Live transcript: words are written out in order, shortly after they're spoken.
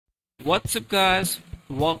What's up guys,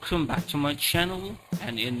 welcome back to my channel,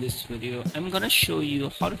 and in this video I'm gonna show you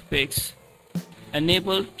how to fix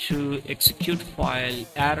unable to execute file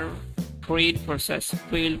error, create process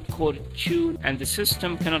failed code queue, and the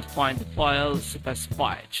system cannot find the file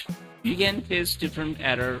specified. You can face different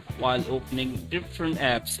error while opening different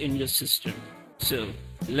apps in your system. So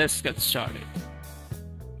let's get started.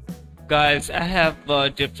 Guys, I have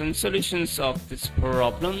different solutions of this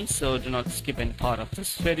problem, so do not skip any part of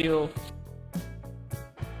this video.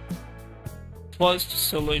 First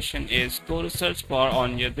solution is go to search bar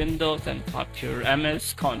on your Windows and type your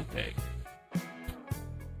msconfig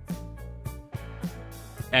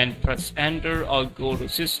and press enter, or go to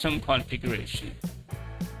system configuration.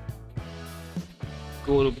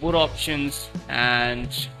 Go to boot options and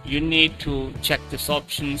you need to check this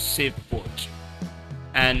option save boot,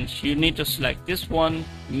 and you need to select this one,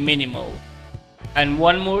 minimal. And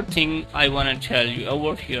one more thing I want to tell you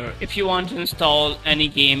over here, if you want to install any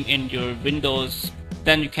game in your Windows,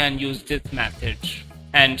 then you can use this method,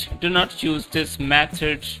 and do not use this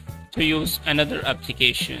method to use another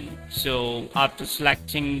application. So after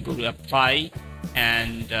selecting, go to apply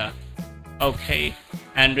and OK,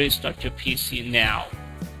 and restart your PC now.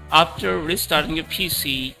 After restarting your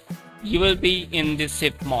PC, you will be in the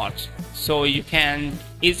zip mode, so you can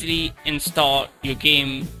easily install your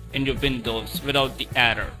game in your Windows without the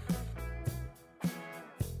error.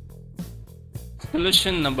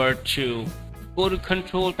 Solution number 2, go to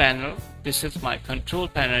control panel. This is my control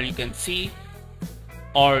panel, you can see,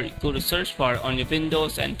 or go to search bar on your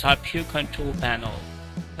Windows and type your control panel.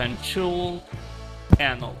 Control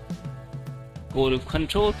panel. Go to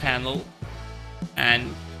control panel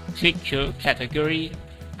and click your category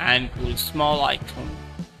and go to small icon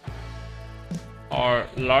or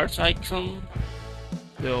large icon.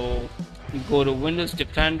 So go to Windows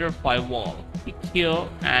Defender Firewall. Click here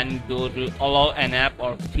and go to allow an app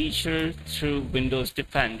or feature through Windows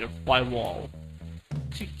Defender Firewall.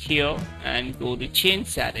 Click here and go to change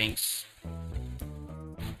settings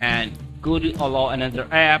and go to allow another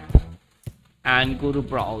app and go to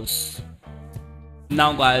browse.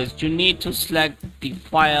 Now guys, you need to select the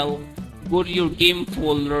file. Go to your game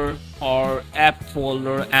folder or app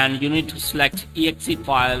folder and you need to select exe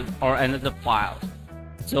file or another file.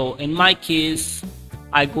 So in my case,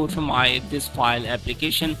 I go to my this file,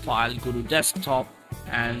 application file, go to desktop,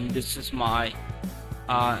 and this is my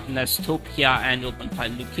Nestopia and open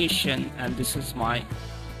file location, and this is my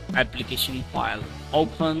application file.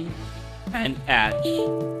 Open and add.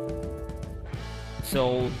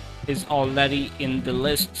 So it's already in the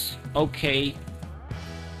list. Okay,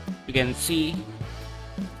 you can see.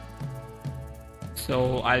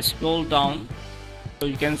 So I scroll down, so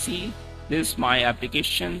you can see this my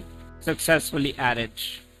application successfully added.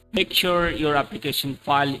 Make sure your application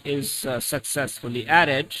file is successfully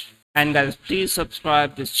added. And guys, please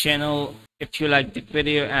subscribe this channel if you like the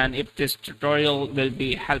video and if this tutorial will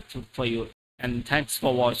be helpful for you. And thanks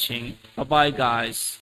for watching. Bye bye guys.